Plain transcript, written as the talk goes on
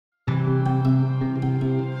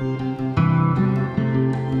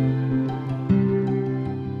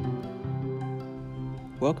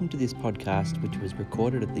Welcome to this podcast, which was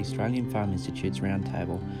recorded at the Australian Farm Institute's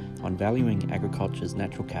Roundtable on Valuing Agriculture's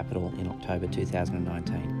Natural Capital in October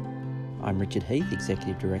 2019. I'm Richard Heath,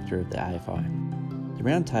 Executive Director of the AFI. The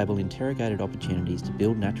Roundtable interrogated opportunities to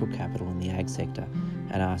build natural capital in the ag sector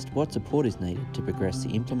and asked what support is needed to progress the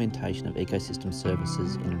implementation of ecosystem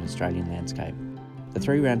services in an Australian landscape. The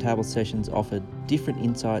three Roundtable sessions offered different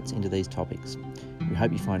insights into these topics. We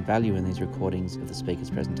hope you find value in these recordings of the speakers'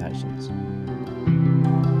 presentations.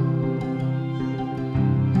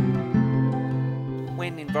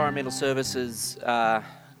 When environmental services are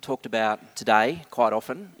talked about today, quite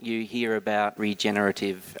often you hear about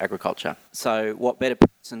regenerative agriculture. So what better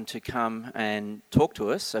person to come and talk to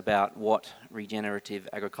us about what regenerative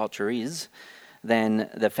agriculture is than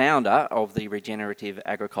the founder of the Regenerative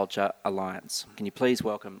Agriculture Alliance. Can you please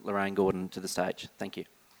welcome Lorraine Gordon to the stage? Thank you.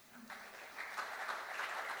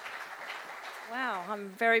 Wow, I'm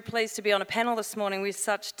very pleased to be on a panel this morning with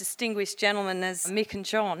such distinguished gentlemen as Mick and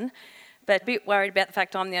John, but a bit worried about the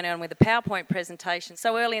fact I'm the only one with a PowerPoint presentation.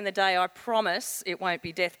 So early in the day, I promise it won't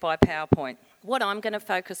be death by PowerPoint. What I'm going to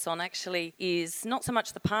focus on actually is not so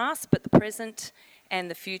much the past, but the present and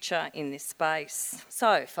the future in this space.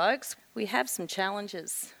 So, folks, we have some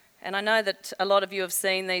challenges. And I know that a lot of you have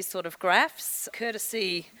seen these sort of graphs,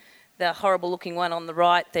 courtesy the horrible-looking one on the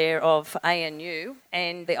right there of ANU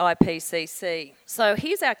and the IPCC. So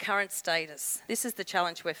here's our current status. This is the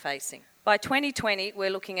challenge we're facing. By 2020, we're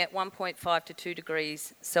looking at 1.5 to 2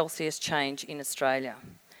 degrees Celsius change in Australia.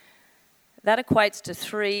 That equates to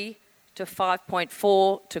 3 to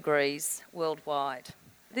 5.4 degrees worldwide.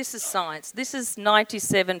 This is science. This is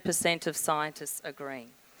 97% of scientists agreeing.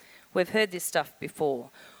 We've heard this stuff before.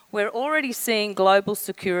 We're already seeing global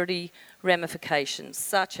security ramifications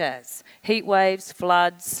such as heat waves,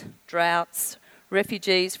 floods, droughts,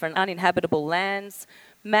 refugees from uninhabitable lands,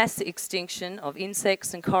 mass extinction of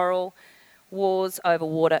insects and coral, wars over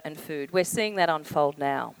water and food. We're seeing that unfold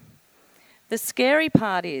now. The scary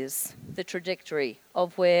part is the trajectory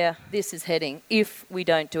of where this is heading if we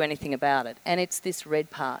don't do anything about it, and it's this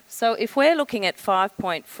red part. So if we're looking at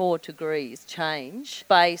 5.4 degrees change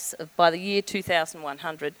base by the year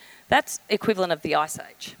 2100, that's equivalent of the Ice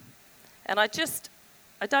Age. And I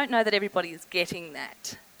don't know that everybody is getting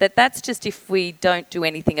that. That's just if we don't do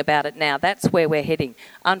anything about it now. That's where we're heading.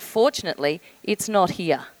 Unfortunately, it's not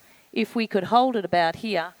here. If we could hold it about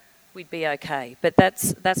here, we'd be okay. But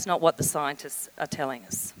that's not what the scientists are telling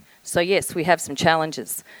us. So yes, we have some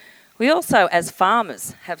challenges. We also, as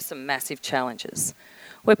farmers, have some massive challenges.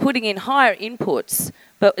 We're putting in higher inputs,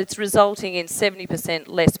 but it's resulting in 70%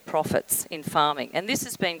 less profits in farming. And this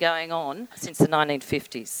has been going on since the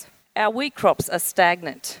 1950s. Our wheat crops are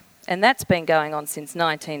stagnant, and that's been going on since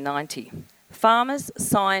 1990. Farmers,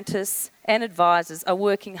 scientists, and advisors are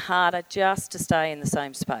working harder just to stay in the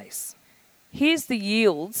same space. Here's the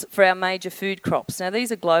yields for our major food crops. Now,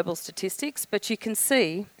 these are global statistics, but you can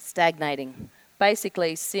see stagnating,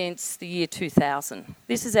 basically since the year 2000.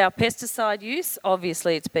 This is our pesticide use.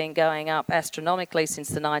 Obviously, it's been going up astronomically since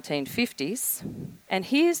the 1950s. And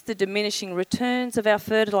here's the diminishing returns of our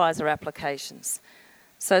fertiliser applications.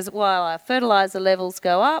 So while our fertiliser levels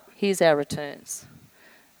go up, here's our returns.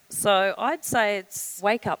 So I'd say it's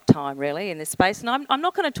wake-up time, really, in this space. And I'm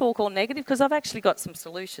not going to talk all negative because I've actually got some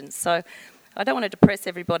solutions. So I don't want to depress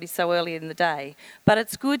everybody so early in the day, but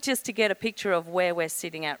it's good just to get a picture of where we're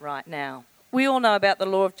sitting at right now. We all know about the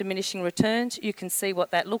law of diminishing returns. You can see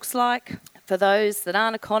what that looks like. For those that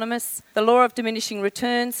aren't economists, the law of diminishing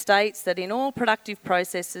returns states that in all productive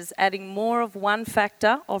processes, adding more of one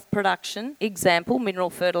factor of production, example, mineral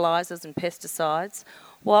fertilisers and pesticides,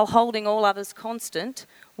 while holding all others constant,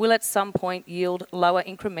 will at some point yield lower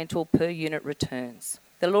incremental per unit returns.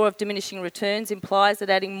 The law of diminishing returns implies that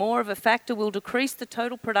adding more of a factor will decrease the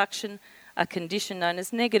total production, a condition known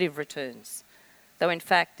as negative returns, though in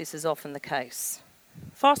fact this is often the case.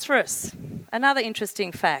 Phosphorus, another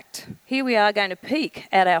interesting fact. Here we are going to peak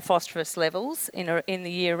at our phosphorus levels in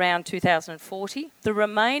the year around 2040. The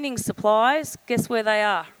remaining supplies, guess where they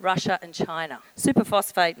are? Russia and China.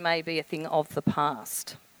 Superphosphate may be a thing of the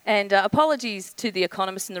past. And apologies to the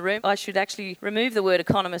economists in the room. I should actually remove the word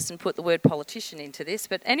economist and put the word politician into this.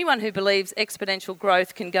 But anyone who believes exponential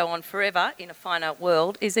growth can go on forever in a finite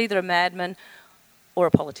world is either a madman or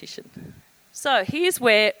a politician. So here's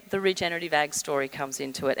where the regenerative ag story comes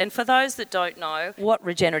into it. And for those that don't know what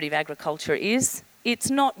regenerative agriculture is, it's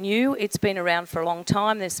not new. It's been around for a long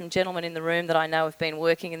time. There's some gentlemen in the room that I know have been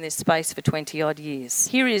working in this space for 20 odd years.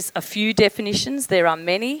 Here is a few definitions. There are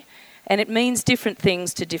many. And it means different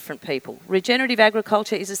things to different people. Regenerative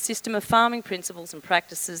agriculture is a system of farming principles and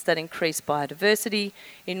practices that increase biodiversity,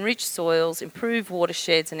 enrich soils, improve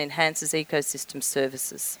watersheds and enhances ecosystem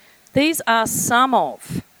services. These are some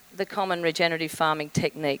of the common regenerative farming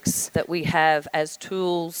techniques that we have as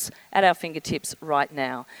tools at our fingertips right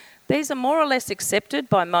now. These are more or less accepted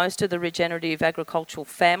by most of the regenerative agricultural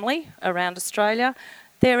family around Australia.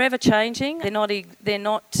 They're ever changing, they're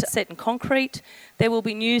not set in concrete. There will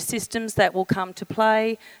be new systems that will come to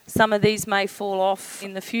play. Some of these may fall off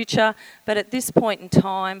in the future, but at this point in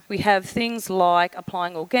time, we have things like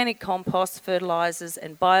applying organic compost, fertilisers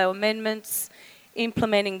and bioamendments,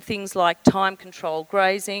 implementing things like time-controlled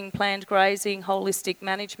grazing, planned grazing, holistic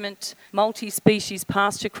management, multi-species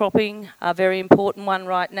pasture cropping, a very important one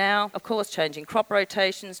right now. Of course, changing crop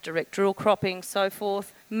rotations, direct drill cropping, so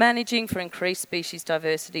forth. Managing for increased species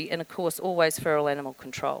diversity and, of course, always feral animal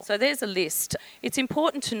control. So there's a list. It's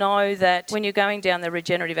important to know that when you're going down the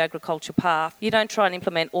regenerative agriculture path, you don't try and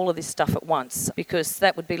implement all of this stuff at once, because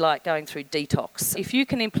that would be like going through detox. If you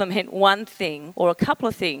can implement one thing or a couple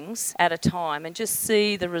of things at a time and just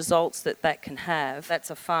see the results that that can have, that's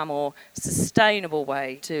a far more sustainable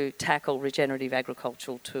way to tackle regenerative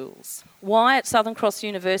agricultural tools. Why at Southern Cross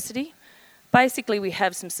University? Basically, we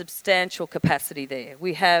have some substantial capacity there.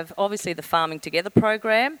 We have, obviously, the Farming Together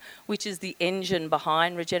program, which is the engine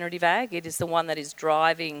behind regenerative ag. It is the one that is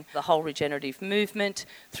driving the whole regenerative movement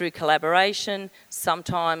through collaboration,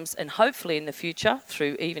 sometimes and hopefully in the future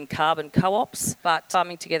through even carbon co-ops. But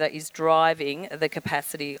Farming Together is driving the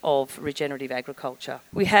capacity of regenerative agriculture.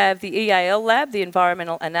 We have the EAL lab, the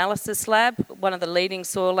Environmental Analysis Lab, one of the leading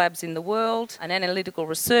soil labs in the world, an analytical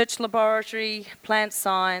research laboratory, plant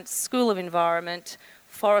science, School of Environment,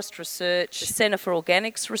 Forest Research, Centre for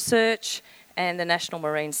Organics Research and the National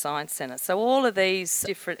Marine Science Centre. So all of these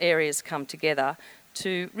different areas come together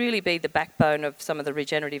to really be the backbone of some of the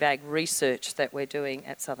regenerative ag research that we're doing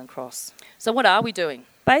at Southern Cross. So what are we doing?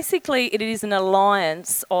 Basically, it is an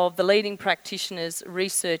alliance of the leading practitioners,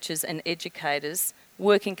 researchers and educators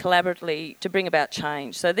working collaboratively to bring about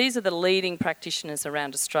change. So these are the leading practitioners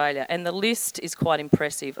around Australia, and the list is quite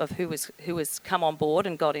impressive of who has come on board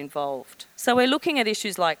and got involved. So we're looking at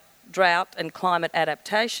issues like drought and climate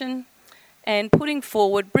adaptation and putting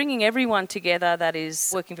forward, bringing everyone together that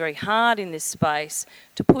is working very hard in this space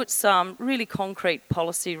to put some really concrete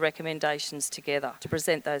policy recommendations together to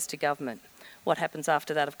present those to government. What happens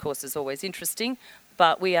after that, of course, is always interesting,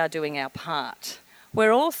 but we are doing our part.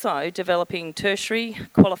 We're also developing tertiary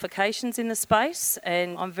qualifications in the space,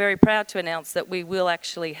 and I'm very proud to announce that we will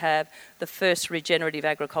actually have the first regenerative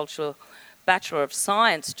agricultural Bachelor of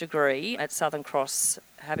Science degree at Southern Cross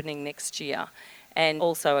happening next year, and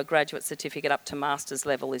also a graduate certificate up to master's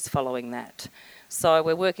level is following that. So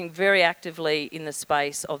we're working very actively in the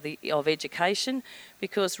space of education,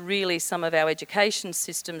 because really some of our education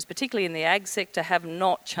systems, particularly in the ag sector, have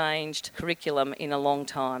not changed curriculum in a long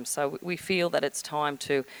time. So we feel that it's time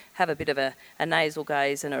to have a bit of a nasal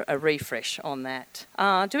gaze and a refresh on that.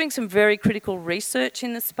 Doing some very critical research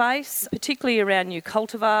in the space, particularly around new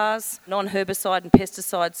cultivars, non-herbicide and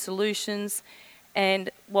pesticide solutions, and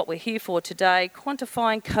what we're here for today,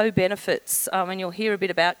 quantifying co-benefits. And you'll hear a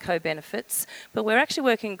bit about co-benefits, but we're actually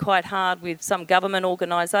working quite hard with some government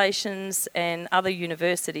organisations and other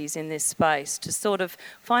universities in this space to sort of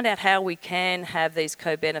find out how we can have these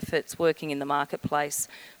co-benefits working in the marketplace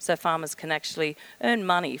so farmers can actually earn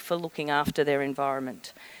money for looking after their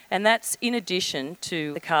environment. And that's in addition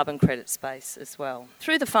to the carbon credit space as well.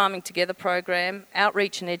 Through the Farming Together program,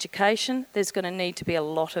 outreach and education, there's going to need to be a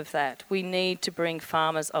lot of that. We need to bring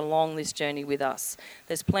farmers along this journey with us.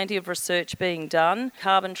 There's plenty of research being done,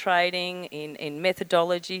 carbon trading, in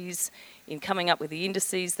methodologies, in coming up with the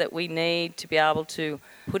indices that we need to be able to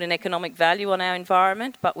put an economic value on our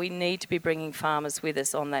environment, but we need to be bringing farmers with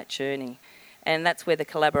us on that journey. And that's where the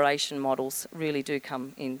collaboration models really do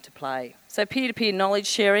come into play. So peer-to-peer knowledge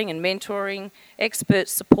sharing and mentoring, expert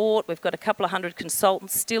support. We've got a couple of hundred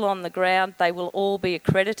consultants still on the ground. They will all be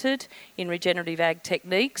accredited in regenerative ag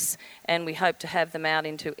techniques, and we hope to have them out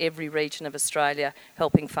into every region of Australia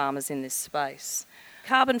helping farmers in this space.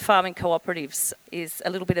 Carbon farming cooperatives is a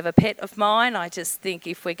little bit of a pet of mine. I just think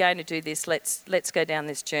if we're going to do this, let's go down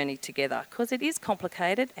this journey together, because it is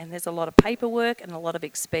complicated and there's a lot of paperwork and a lot of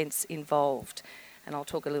expense involved. And I'll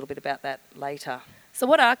talk a little bit about that later. So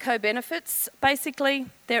what are co-benefits? Basically,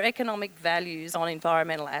 they're economic values on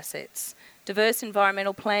environmental assets. Diverse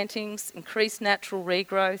environmental plantings, increased natural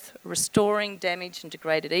regrowth, restoring damaged and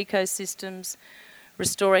degraded ecosystems,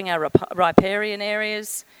 restoring our riparian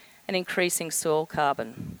areas, and increasing soil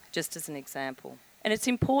carbon, just as an example. And it's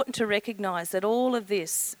important to recognise that all of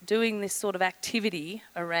this, doing this sort of activity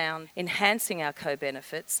around enhancing our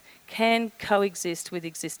co-benefits, can coexist with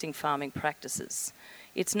existing farming practices.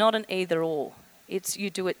 It's not an either or, it's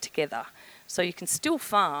you do it together. So you can still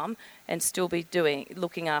farm and still be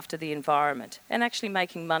looking after the environment and actually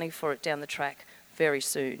making money for it down the track very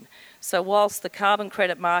soon. So whilst the carbon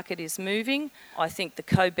credit market is moving, I think the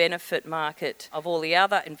co-benefit market of all the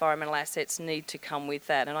other environmental assets need to come with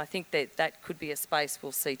that. And I think that could be a space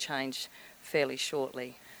we'll see change fairly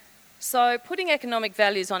shortly. So putting economic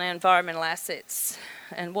values on our environmental assets,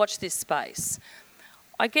 and watch this space.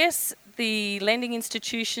 I guess the lending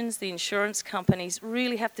institutions, the insurance companies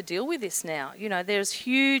really have to deal with this now. You know, there's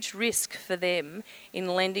huge risk for them in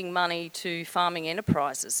lending money to farming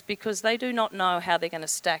enterprises because they do not know how they're going to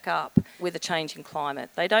stack up with a changing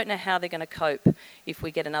climate. They don't know how they're going to cope if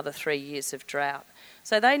we get another 3 years of drought.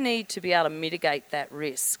 So they need to be able to mitigate that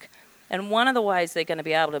risk. And one of the ways they're going to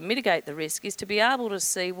be able to mitigate the risk is to be able to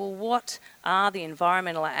see, well, what are the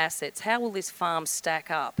environmental assets? How will this farm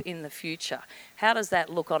stack up in the future? How does that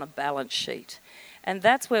look on a balance sheet? And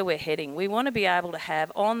that's where we're heading. We want to be able to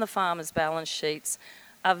have on the farmers' balance sheets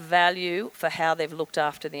a value for how they've looked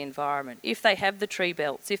after the environment. If they have the tree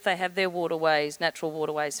belts, if they have their waterways, natural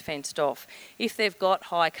waterways fenced off, if they've got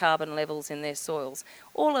high carbon levels in their soils,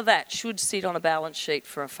 all of that should sit on a balance sheet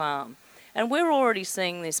for a farm. And we're already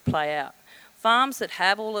seeing this play out. Farms that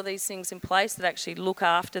have all of these things in place, that actually look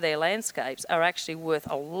after their landscapes, are actually worth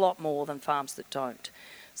a lot more than farms that don't.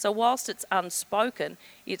 So whilst it's unspoken,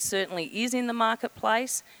 it certainly is in the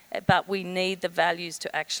marketplace, but we need the values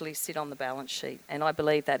to actually sit on the balance sheet, and I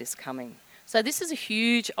believe that is coming. So this is a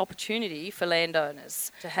huge opportunity for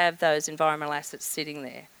landowners to have those environmental assets sitting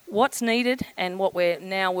there. What's needed, and what we're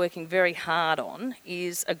now working very hard on,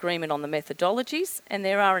 is agreement on the methodologies, and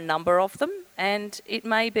there are a number of them, and it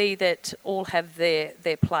may be that all have their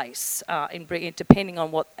place depending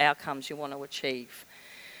on what outcomes you want to achieve.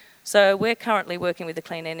 So we're currently working with the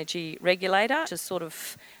Clean Energy Regulator to sort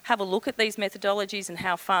of have a look at these methodologies and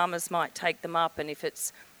how farmers might take them up, and if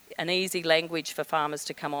it's an easy language for farmers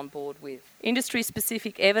to come on board with.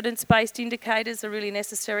 Industry-specific evidence-based indicators are really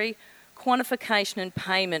necessary. Quantification and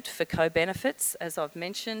payment for co-benefits, as I've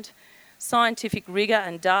mentioned. Scientific rigour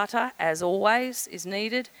and data, as always, is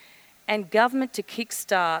needed. And government to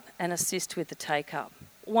kickstart and assist with the take-up.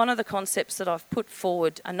 One of the concepts that I've put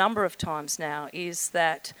forward a number of times now is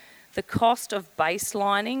that the cost of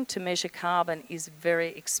baselining to measure carbon is very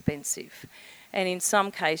expensive. And in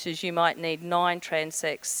some cases, you might need 9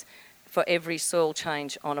 transects for every soil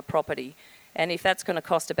change on a property. And if that's going to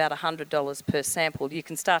cost about $100 per sample, you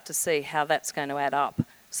can start to see how that's going to add up.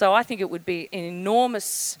 So I think it would be an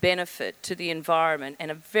enormous benefit to the environment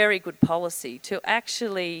and a very good policy to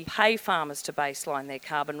actually pay farmers to baseline their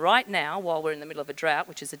carbon right now, while we're in the middle of a drought,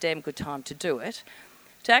 which is a damn good time to do it,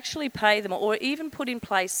 to actually pay them, or even put in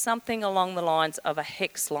place something along the lines of a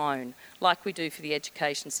HECS loan, like we do for the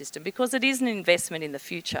education system, because it is an investment in the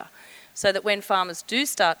future, so that when farmers do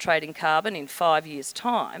start trading carbon in 5 years'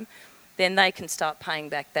 time, then they can start paying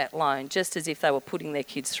back that loan, just as if they were putting their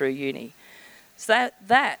kids through uni. So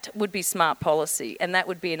that would be smart policy, and that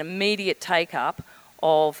would be an immediate take-up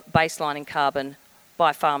of baselining carbon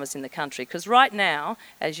by farmers in the country. Because right now,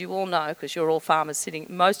 as you all know, because you're all farmers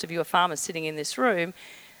most of you are farmers sitting in this room,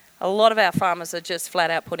 a lot of our farmers are just flat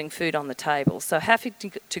out putting food on the table. So having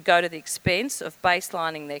to go to the expense of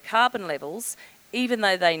baselining their carbon levels, even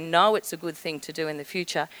though they know it's a good thing to do in the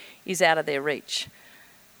future, is out of their reach.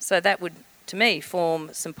 So that would, to me, form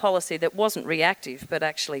some policy that wasn't reactive, but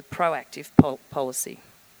actually proactive policy.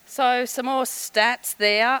 So some more stats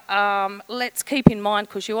there. Let's keep in mind,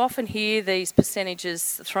 because you often hear these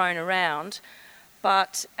percentages thrown around,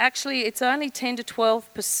 but actually it's only 10 to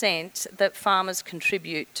 12% that farmers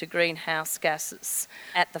contribute to greenhouse gases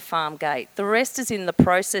at the farm gate. The rest is in the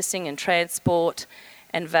processing and transport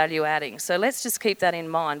and value adding. So let's just keep that in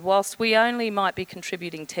mind. Whilst we only might be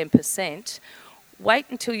contributing 10%, wait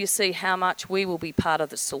until you see how much we will be part of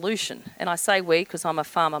the solution. And I say we because I'm a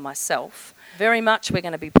farmer myself. Very much we're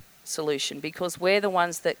going to be part of the solution, because we're the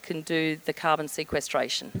ones that can do the carbon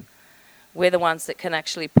sequestration. We're the ones that can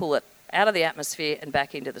actually pull it out of the atmosphere and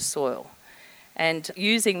back into the soil. And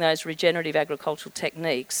using those regenerative agricultural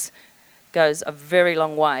techniques goes a very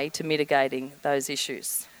long way to mitigating those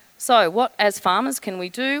issues. So what, as farmers, can we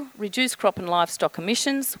do? Reduce crop and livestock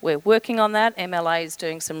emissions. We're working on that. MLA is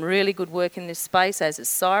doing some really good work in this space, as is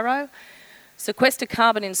CSIRO. Sequester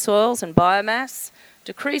carbon in soils and biomass.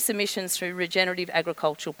 Decrease emissions through regenerative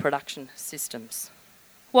agricultural production systems.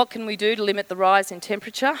 What can we do to limit the rise in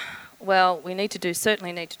temperature? Well, we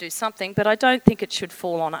certainly need to do something, but I don't think it should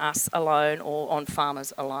fall on us alone or on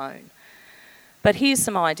farmers alone. But here's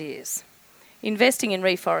some ideas. Investing in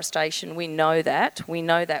reforestation, we know that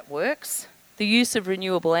works. The use of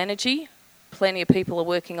renewable energy, plenty of people are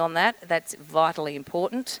working on that. That's vitally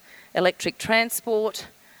important. Electric transport,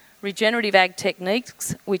 regenerative ag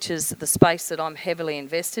techniques, which is the space that I'm heavily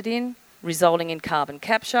invested in, resulting in carbon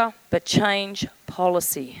capture, but change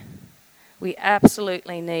policy. We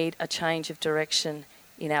absolutely need a change of direction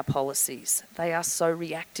in our policies. They are so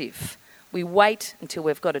reactive. We wait until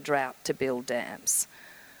we've got a drought to build dams.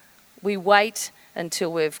 We wait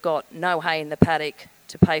until we've got no hay in the paddock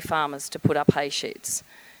to pay farmers to put up hay sheds.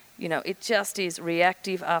 You know, it just is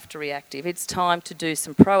reactive after reactive. It's time to do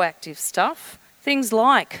some proactive stuff. Things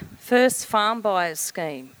like first farm buyers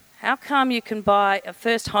scheme. How come you can buy a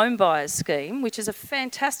first home buyers scheme, which is a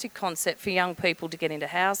fantastic concept for young people to get into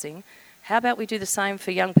housing? How about we do the same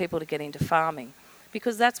for young people to get into farming?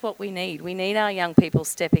 Because that's what we need. We need our young people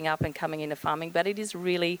stepping up and coming into farming, but it is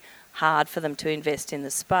really hard for them to invest in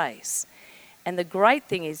the space. And the great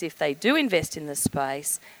thing is if they do invest in the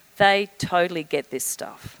space, they totally get this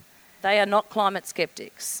stuff. They are not climate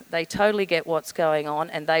skeptics. They totally get what's going on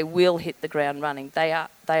and they will hit the ground running. They are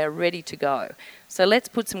ready to go. So let's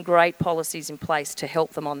put some great policies in place to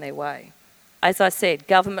help them on their way. As I said,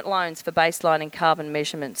 government loans for baselining carbon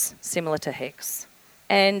measurements, similar to HECS.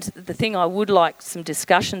 And the thing I would like some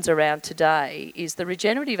discussions around today is the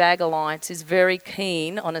Regenerative Ag Alliance is very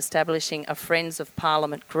keen on establishing a Friends of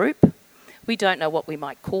Parliament group. We don't know what we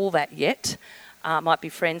might call that yet. It might be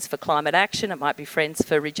Friends for Climate Action, it might be Friends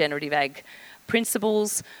for Regenerative Ag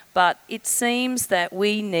Principles, but it seems that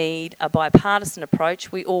we need a bipartisan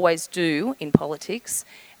approach. We always do in politics,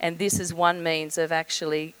 and this is one means of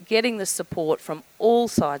actually getting the support from all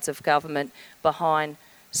sides of government behind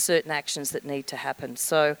certain actions that need to happen.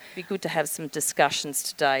 So it'd be good to have some discussions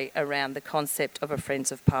today around the concept of a Friends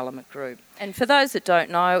of Parliament group. And for those that don't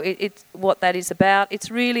know what that is about, it's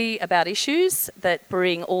really about issues that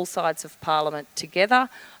bring all sides of Parliament together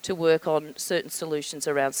to work on certain solutions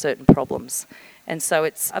around certain problems. And so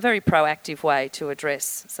it's a very proactive way to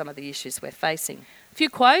address some of the issues we're facing. A few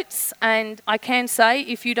quotes, and I can say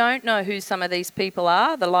if you don't know who some of these people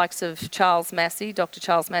are, the likes of Charles Massey, Dr.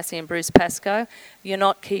 Charles Massey and Bruce Pascoe, you're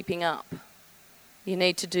not keeping up. You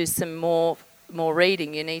need to do some more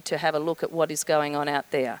reading. You need to have a look at what is going on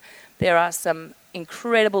out there. There are some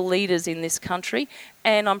incredible leaders in this country,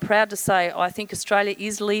 and I'm proud to say I think Australia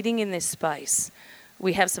is leading in this space.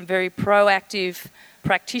 We have some very proactive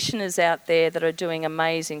practitioners out there that are doing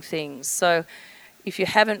amazing things. So if you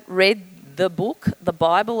haven't read the book, the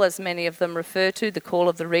Bible, as many of them refer to, The Call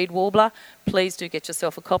of the Reed Warbler, please do get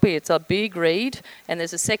yourself a copy. It's a big read, and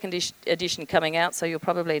there's a second edition coming out, so you'll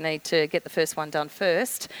probably need to get the first one done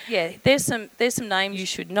first. Yeah, there's some names you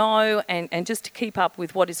should know, and just to keep up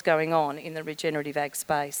with what is going on in the regenerative ag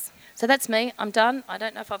space. So that's me. I'm done. I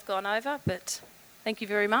don't know if I've gone over, but thank you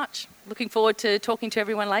very much. Looking forward to talking to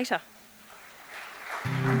everyone later.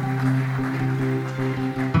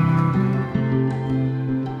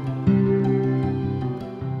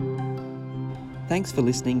 Thanks for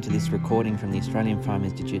listening to this recording from the Australian Farm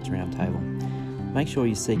Institute's Roundtable. Make sure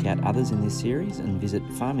you seek out others in this series and visit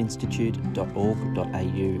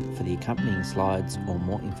farminstitute.org.au for the accompanying slides or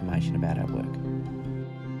more information about our work.